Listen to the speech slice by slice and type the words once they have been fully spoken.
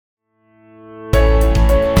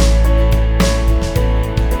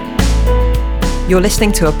You're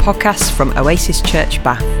listening to a podcast from Oasis Church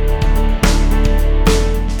Bath.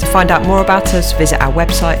 To find out more about us, visit our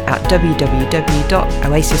website at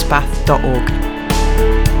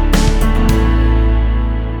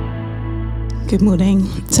www.oasisbath.org. Good morning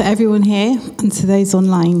to everyone here and to those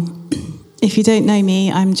online. If you don't know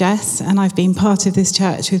me, I'm Jess, and I've been part of this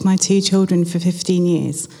church with my two children for 15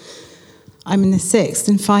 years. I'm in the 6th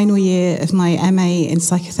and final year of my MA in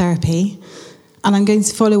psychotherapy, and I'm going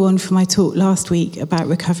to follow on from my talk last week about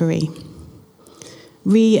recovery.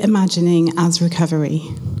 Reimagining as recovery.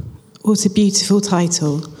 What a beautiful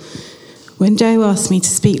title. When Jo asked me to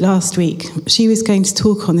speak last week, she was going to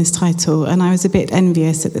talk on this title, and I was a bit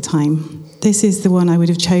envious at the time. This is the one I would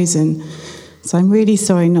have chosen. So I'm really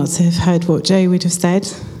sorry not to have heard what Jo would have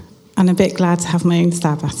said, and a bit glad to have my own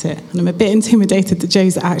stab at it. And I'm a bit intimidated that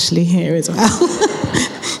Jo's actually here as well.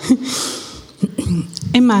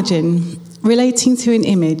 Imagine, relating to an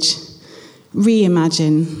image,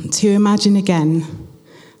 reimagine, to imagine again,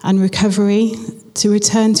 and recovery, to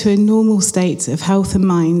return to a normal state of health and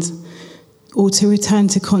mind, or to return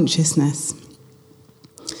to consciousness.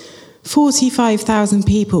 45,000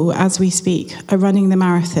 people, as we speak, are running the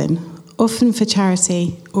marathon, often for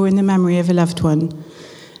charity or in the memory of a loved one.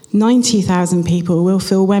 90,000 people will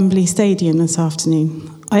fill Wembley Stadium this afternoon.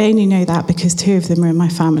 I only know that because 2 of them are in my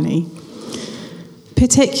family.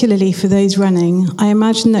 Particularly for those running, I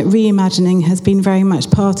imagine that reimagining has been very much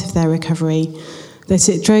part of their recovery, that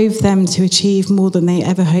it drove them to achieve more than they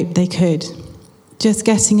ever hoped they could. Just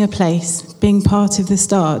getting a place, being part of the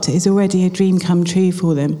start, is already a dream come true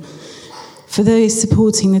for them. For those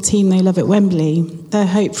supporting the team they love at Wembley, their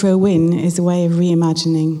hope for a win is a way of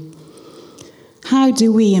reimagining. How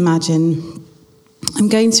do we imagine? I'm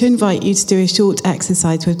going to invite you to do a short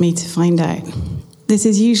exercise with me to find out. This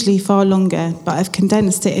is usually far longer, but I've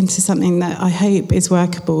condensed it into something that I hope is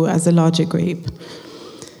workable as a larger group.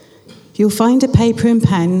 You'll find a paper and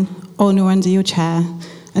pen on or under your chair,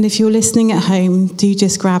 and if you're listening at home, do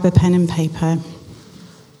just grab a pen and paper.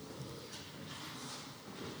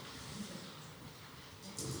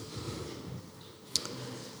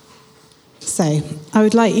 So, I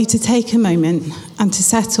would like you to take a moment and to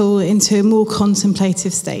settle into a more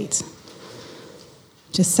contemplative state.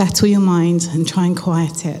 Just settle your mind and try and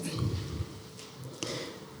quiet it.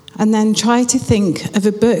 And then try to think of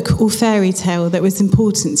a book or fairy tale that was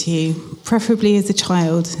important to you, preferably as a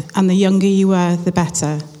child, and the younger you were, the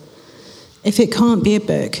better. If it can't be a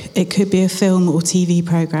book, it could be a film or TV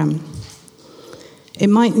programme. It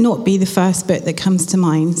might not be the first book that comes to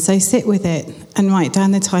mind, so sit with it and write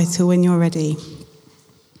down the title when you're ready.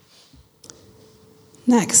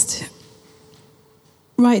 Next,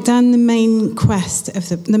 write down the main quest of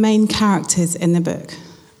the main characters in the book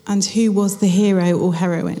and who was the hero or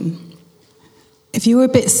heroine. If you're a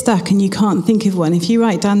bit stuck and you can't think of one, if you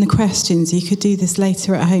write down the questions, you could do this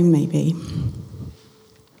later at home maybe.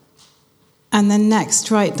 And then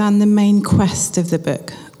next, write down the main quest of the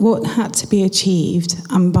book. What had to be achieved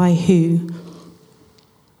and by who?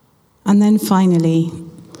 And then finally,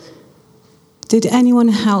 did anyone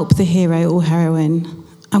help the hero or heroine?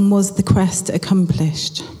 And was the quest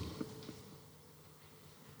accomplished?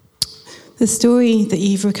 The story that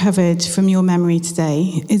you've recovered from your memory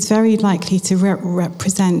today is very likely to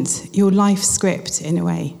represent your life script in a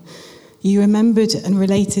way. You remembered and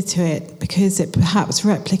related to it because it perhaps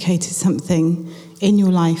replicated something in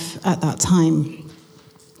your life at that time.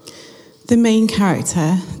 The main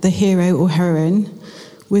character, the hero or heroine,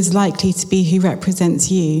 was likely to be who represents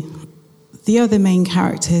you. The other main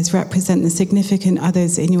characters represent the significant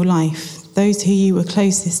others in your life, those who you were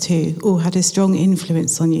closest to or had a strong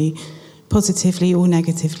influence on you, positively or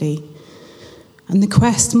negatively. And the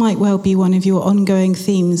quest might well be one of your ongoing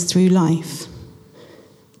themes through life.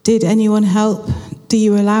 Did anyone help? Do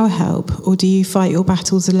you allow help? Or do you fight your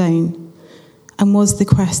battles alone? And was the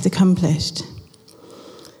quest accomplished?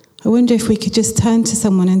 I wonder if we could just turn to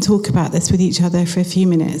someone and talk about this with each other for a few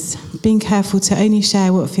minutes, being careful to only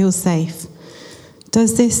share what feels safe.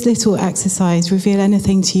 Does this little exercise reveal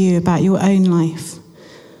anything to you about your own life?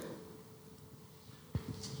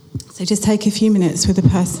 So just take a few minutes with the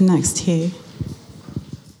person next to you.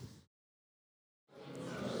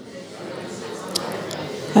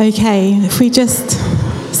 Okay, if we just...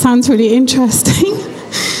 Sounds really interesting.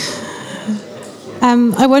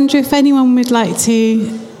 I wonder if anyone would like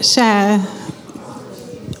to share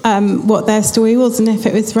what their story was and if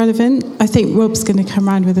it was relevant. I think Rob's going to come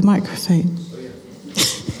around with a microphone.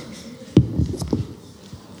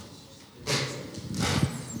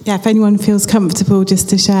 Yeah, if anyone feels comfortable just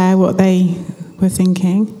to share what they were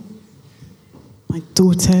thinking. My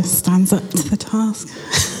daughter stands up to the task.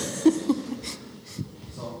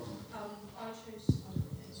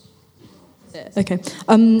 Okay.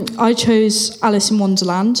 I chose Alice in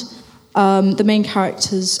Wonderland. The main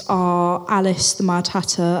characters are Alice, the Mad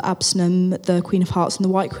Hatter, Absalom, the Queen of Hearts, and the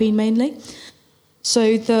White Queen mainly.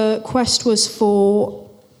 So the quest was for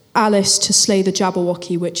Alice to slay the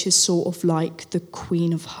Jabberwocky, which is sort of like the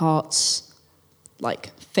Queen of Hearts,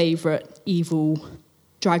 like favourite evil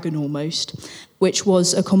dragon almost, which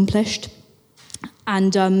was accomplished.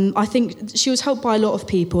 And I think she was helped by a lot of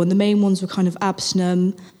people, and the main ones were kind of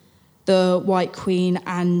Absalom, the White Queen,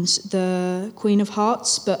 and the Queen of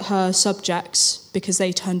Hearts, but her subjects, because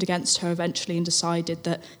they turned against her eventually and decided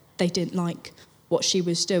that they didn't like what she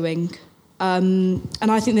was doing. And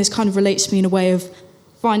I think this kind of relates to me in a way of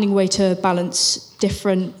finding a way to balance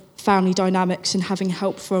different family dynamics and having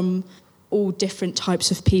help from all different types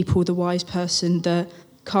of people, the wise person, the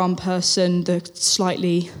calm person, the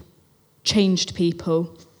slightly changed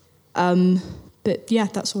people. But yeah,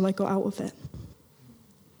 that's all I got out of it.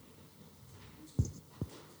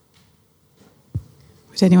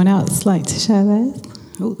 Would anyone else like to share theirs?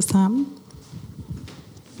 Oh, Sam.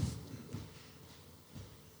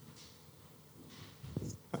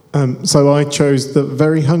 So I chose The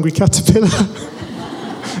Very Hungry Caterpillar.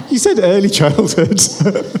 You said early childhood.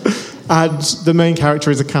 And the main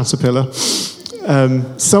character is a caterpillar.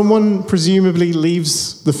 Someone presumably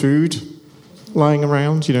leaves the food lying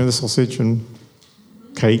around, you know, the sausage and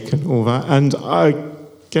cake and all that. And I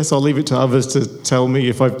guess I'll leave it to others to tell me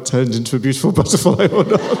if I've turned into a beautiful butterfly or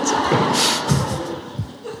not.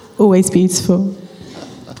 Always beautiful.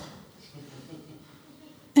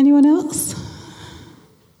 Anyone else?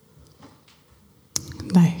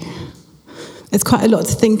 No. It's quite a lot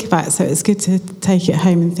to think about, so it's good to take it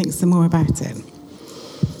home and think some more about it.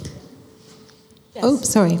 Yes. Oh,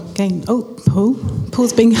 sorry. Again. Oh, Paul.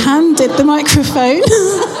 Paul's being handed the microphone.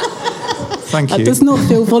 Thank you. That does not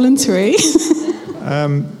feel voluntary.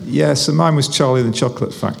 So mine was Charlie and the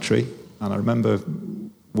Chocolate Factory, and I remember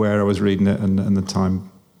where I was reading it and the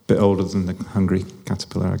time, a bit older than The Hungry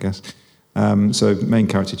Caterpillar, I guess. So main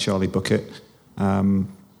character Charlie Bucket.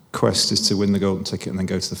 Quest is to win the golden ticket and then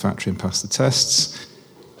go to the factory and pass the tests.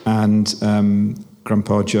 And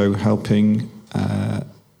Grandpa Joe helping.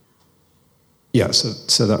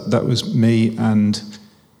 So that was me, and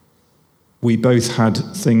we both had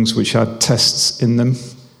things which had tests in them.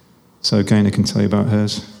 So Gaynor can tell you about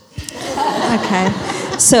hers. Okay.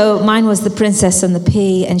 So mine was The Princess and the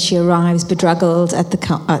Pea, and she arrives bedraggled at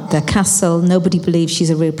the castle. Nobody believes she's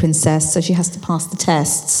a real princess, so she has to pass the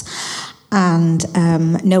tests. And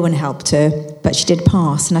no one helped her, but she did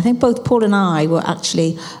pass. And I think both Paul and I were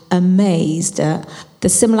actually amazed at the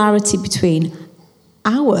similarity between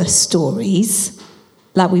our stories.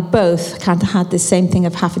 Like we both kind of had the same thing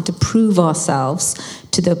of having to prove ourselves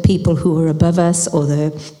to the people who were above us or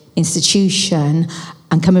the institution,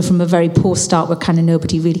 and coming from a very poor start where kind of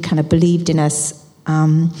nobody really kind of believed in us.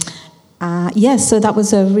 So that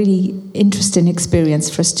was a really interesting experience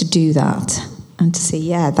for us to do that. And to say,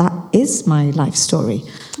 that is my life story.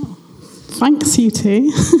 Thanks, you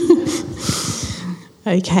two.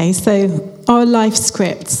 Okay, so our life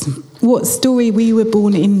scripts. What story we were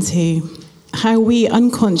born into. How we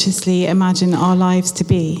unconsciously imagine our lives to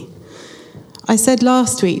be. I said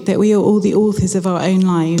last week that we are all the authors of our own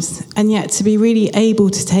lives, and yet to be really able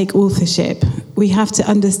to take authorship, we have to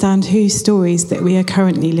understand whose stories that we are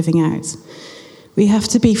currently living out. We have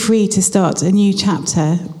to be free to start a new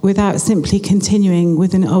chapter without simply continuing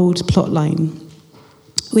with an old plotline.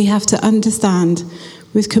 We have to understand,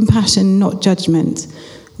 with compassion, not judgment,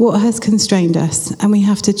 what has constrained us, and we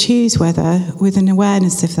have to choose whether, with an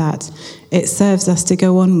awareness of that, it serves us to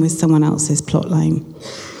go on with someone else's plotline.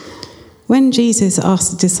 When Jesus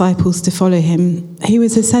asked the disciples to follow him, he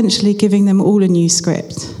was essentially giving them all a new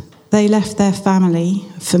script. They left their family,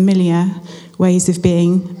 familiar ways of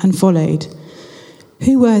being, and followed.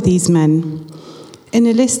 Who were these men? In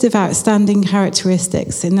a list of outstanding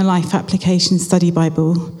characteristics in the Life Application Study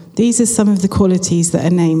Bible, these are some of the qualities that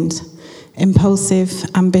are named: impulsive,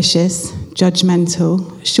 ambitious,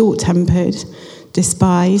 judgmental, short-tempered,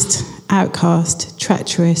 despised, outcast,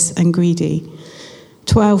 treacherous, and greedy.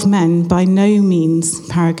 12 men, by no means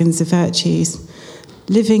paragons of virtues,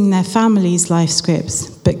 living their family's life scripts,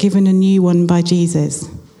 but given a new one by Jesus.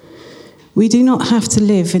 We do not have to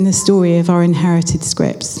live in the story of our inherited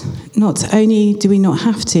scripts. Not only do we not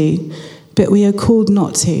have to, but we are called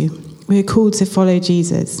not to. We are called to follow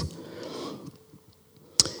Jesus.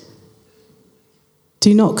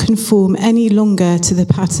 Do not conform any longer to the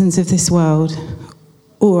patterns of this world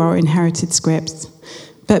or our inherited scripts,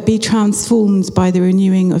 but be transformed by the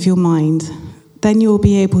renewing of your mind. Then you'll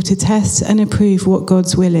be able to test and approve what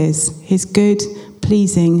God's will is, his good,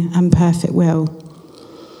 pleasing and perfect will.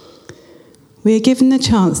 We are given the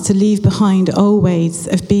chance to leave behind old ways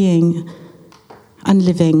of being and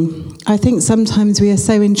living. I think sometimes we are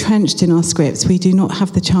so entrenched in our scripts we do not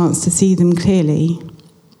have the chance to see them clearly.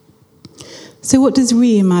 So what does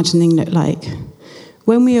reimagining look like?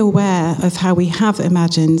 When we are aware of how we have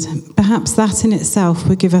imagined, perhaps that in itself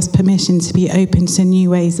would give us permission to be open to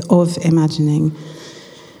new ways of imagining.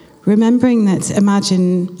 Remembering that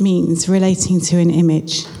imagine means relating to an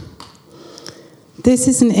image. This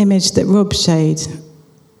is an image that Rob showed.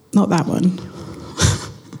 Not that one.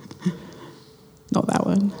 Not that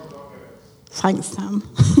one. Thanks, Sam.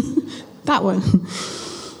 That one.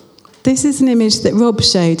 This is an image that Rob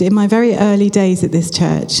showed in my very early days at this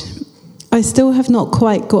church. I still have not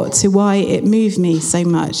quite got to why it moved me so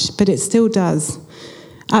much, but it still does.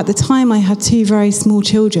 At the time, I had 2 very small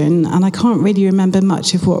children, and I can't really remember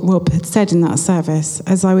much of what Rob had said in that service,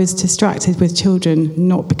 as I was distracted with children,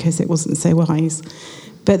 not because it wasn't so wise.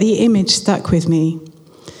 But the image stuck with me.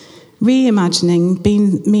 Reimagining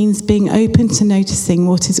means being open to noticing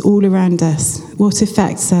what is all around us, what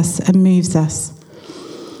affects us and moves us.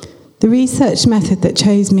 The research method that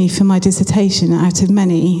chose me for my dissertation out of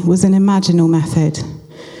many was an imaginal method.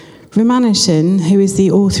 Reimagining, who is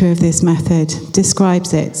the author of this method,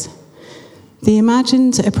 describes it. The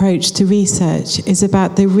imagined approach to research is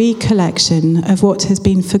about the recollection of what has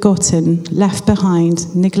been forgotten, left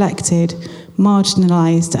behind, neglected,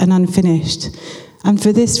 marginalised and unfinished, and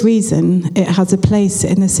for this reason it has a place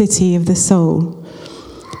in the city of the soul.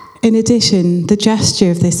 In addition, the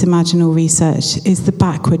gesture of this imaginal research is the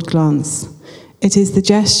backward glance. It is the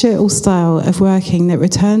gesture or style of working that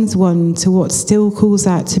returns one to what still calls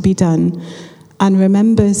out to be done and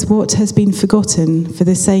remembers what has been forgotten for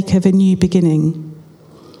the sake of a new beginning.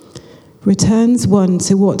 Returns one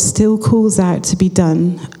to what still calls out to be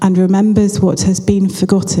done and remembers what has been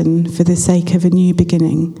forgotten for the sake of a new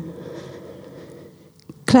beginning.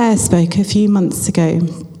 Claire spoke a few months ago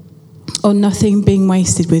on nothing being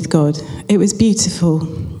wasted with God. It was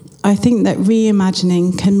beautiful. I think that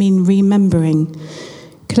reimagining can mean remembering.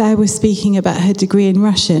 Claire was speaking about her degree in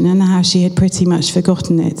Russian and how she had pretty much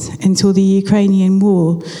forgotten it until the Ukrainian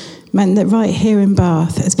war meant that right here in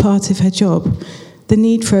Bath, as part of her job, the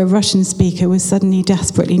need for a Russian speaker was suddenly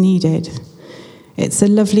desperately needed. It's a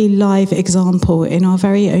lovely live example in our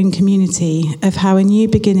very own community of how a new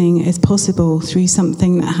beginning is possible through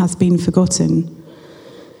something that has been forgotten.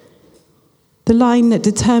 The line that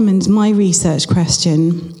determined my research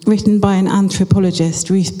question, written by an anthropologist,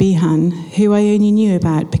 Ruth Behan, who I only knew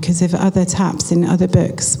about because of other taps in other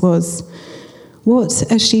books, was, what,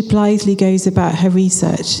 as she blithely goes about her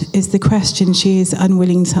research, is the question she is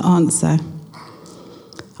unwilling to answer?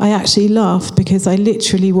 I actually laughed because I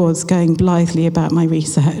literally was going blithely about my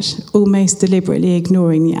research, almost deliberately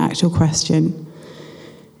ignoring the actual question.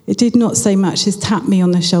 It did not so much as tap me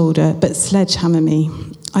on the shoulder, but sledgehammer me.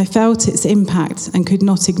 I felt its impact and could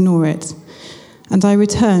not ignore it. And I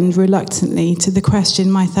returned reluctantly to the question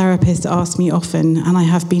my therapist asked me often, and I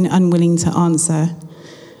have been unwilling to answer.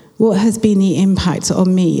 What has been the impact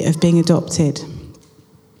on me of being adopted?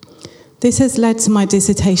 This has led to my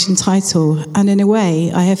dissertation title, and in a way,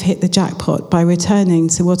 I have hit the jackpot by returning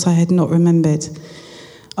to what I had not remembered.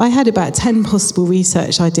 I had about 10 possible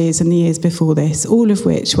research ideas in the years before this, all of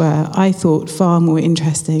which were, I thought, far more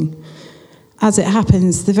interesting. As it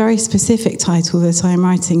happens, the very specific title that I am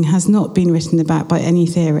writing has not been written about by any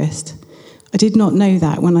theorist. I did not know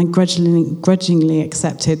that when I grudgingly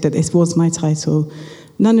accepted that this was my title.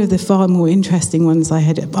 None of the far more interesting ones I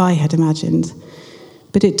had imagined.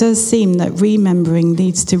 But it does seem that remembering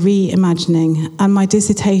leads to reimagining, and my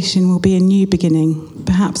dissertation will be a new beginning,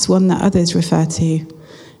 perhaps one that others refer to.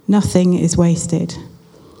 Nothing is wasted.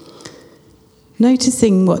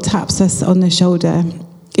 Noticing what taps us on the shoulder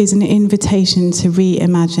is an invitation to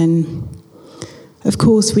reimagine. Of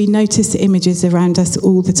course, we notice images around us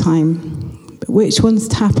all the time, but which ones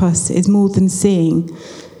tap us is more than seeing.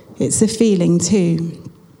 It's a feeling too.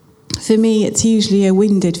 For me, it's usually a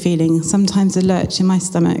winded feeling, sometimes a lurch in my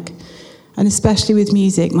stomach, and especially with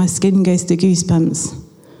music, my skin goes to goosebumps.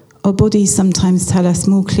 Our bodies sometimes tell us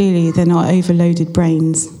more clearly than our overloaded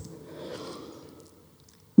brains.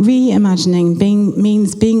 Reimagining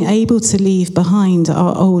means being able to leave behind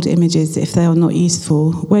our old images if they are not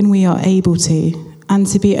useful, when we are able to, and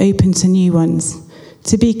to be open to new ones,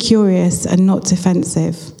 to be curious and not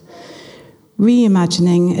defensive.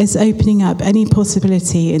 Reimagining is opening up any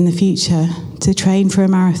possibility in the future to train for a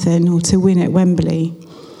marathon or to win at Wembley.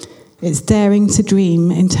 It's daring to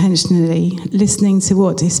dream intentionally, listening to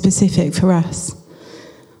what is specific for us.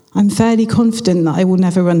 I'm fairly confident that I will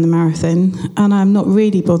never run the marathon, and I'm not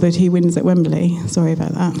really bothered who wins at Wembley. Sorry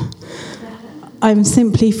about that. I'm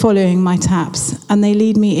simply following my taps, and they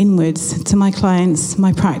lead me inwards to my clients,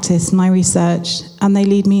 my practice, my research, and they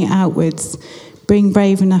lead me outwards, being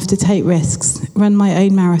brave enough to take risks, run my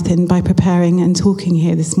own marathon by preparing and talking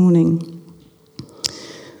here this morning.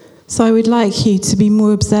 So I would like you to be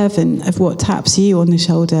more observant of what taps you on the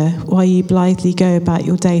shoulder while you blithely go about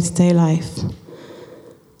your day-to-day life.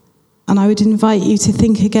 And I would invite you to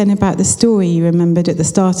think again about the story you remembered at the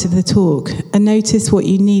start of the talk and notice what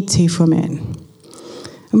you need to from it.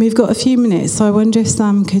 And we've got a few minutes, so I wonder if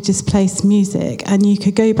Sam could just play some music and you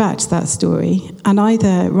could go back to that story and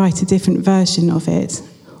either write a different version of it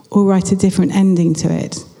or write a different ending to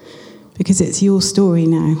it, because it's your story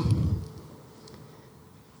now.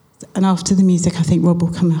 And after the music, I think Rob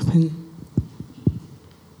will come up and...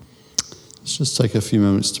 Let's just take a few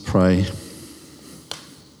moments to pray.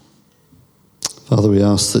 Father, we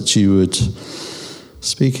ask that you would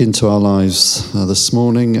speak into our lives this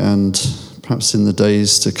morning and perhaps in the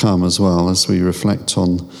days to come as well, as we reflect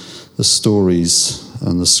on the stories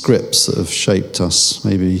and the scripts that have shaped us.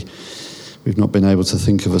 Maybe we've not been able to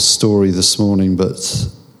think of a story this morning, but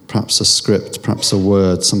perhaps a script, perhaps a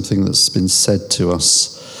word, something that's been said to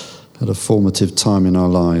us at a formative time in our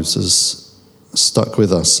lives has stuck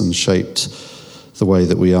with us and shaped the way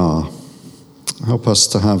that we are. Help us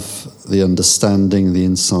to have the understanding, the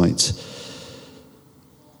insight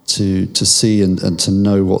to see and to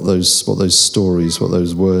know what those stories, what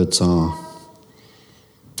those words are.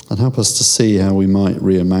 And help us to see how we might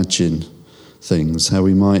reimagine things, how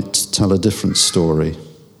we might tell a different story.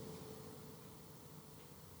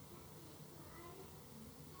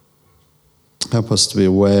 Help us to be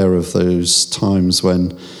aware of those times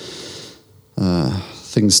when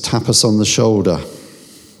things tap us on the shoulder,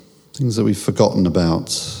 things that we've forgotten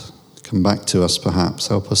about, come back to us perhaps.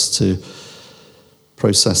 Help us to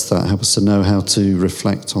process that. Help us to know how to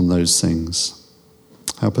reflect on those things.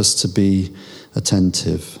 Help us to be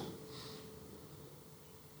attentive.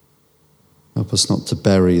 Help us not to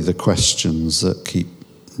bury the questions that keep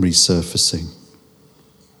resurfacing.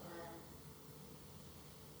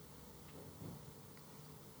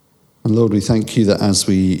 And Lord, we thank you that as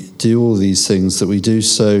we do all these things, that we do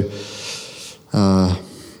so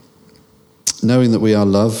knowing that we are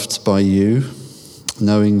loved by you,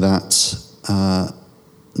 knowing that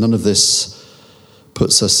none of this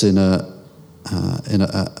puts us in a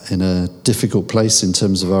difficult place in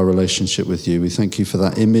terms of our relationship with you. We thank you for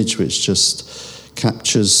that image which just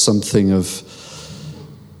captures something of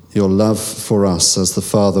your love for us as the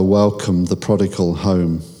Father welcomed the prodigal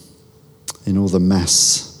home in all the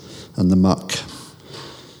mess and the muck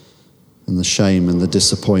and the shame and the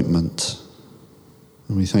disappointment.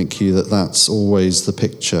 And we thank you that that's always the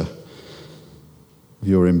picture of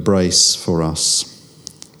your embrace for us.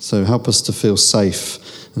 So help us to feel safe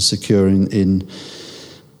and secure in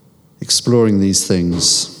exploring these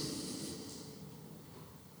things.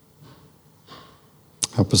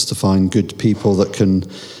 Help us to find good people that can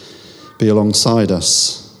be alongside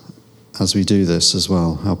us as we do this as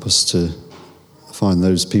well. Help us to find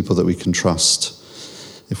those people that we can trust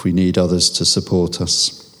if we need others to support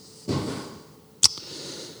us.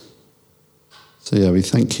 So yeah, we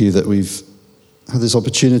thank you that we've had this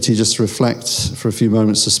opportunity just to reflect for a few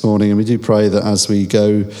moments this morning, and we do pray that as we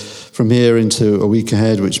go from here into a week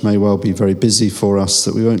ahead, which may well be very busy for us,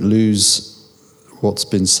 that we won't lose what's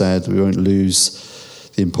been said, we won't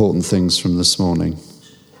lose the important things from this morning.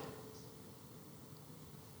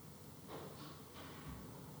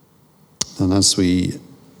 And as we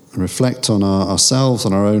reflect on ourselves,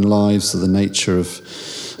 on our own lives, the nature of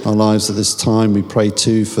our lives at this time, we pray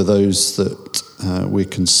too for those that we're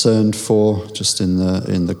concerned for. Just in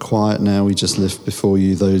the quiet now, we just lift before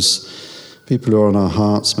you those people who are on our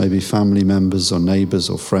hearts, maybe family members or neighbours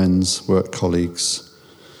or friends, work colleagues.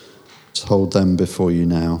 Just hold them before you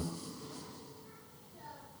now.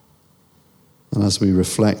 And as we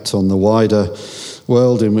reflect on the wider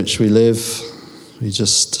world in which we live, we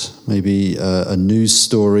just, maybe a news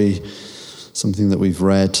story, something that we've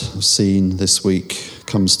read or seen this week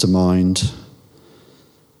comes to mind.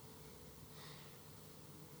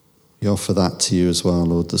 We offer that to you as well,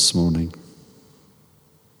 Lord, this morning.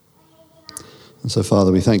 And so,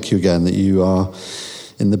 Father, we thank you again that you are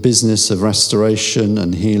in the business of restoration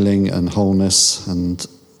and healing and wholeness, and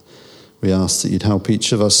we ask that you'd help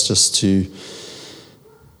each of us just to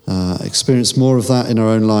experience more of that in our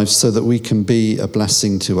own lives so that we can be a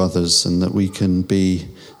blessing to others and that we can be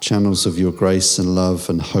channels of your grace and love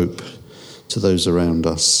and hope to those around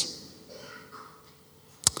us.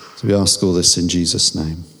 So we ask all this in Jesus'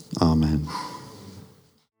 name. Amen.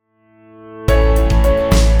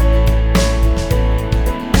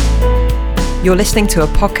 You're listening to a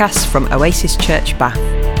podcast from Oasis Church Bath.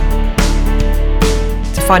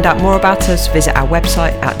 To find out more about us, visit our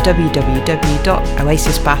website at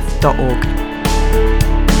www.oasisbath.org.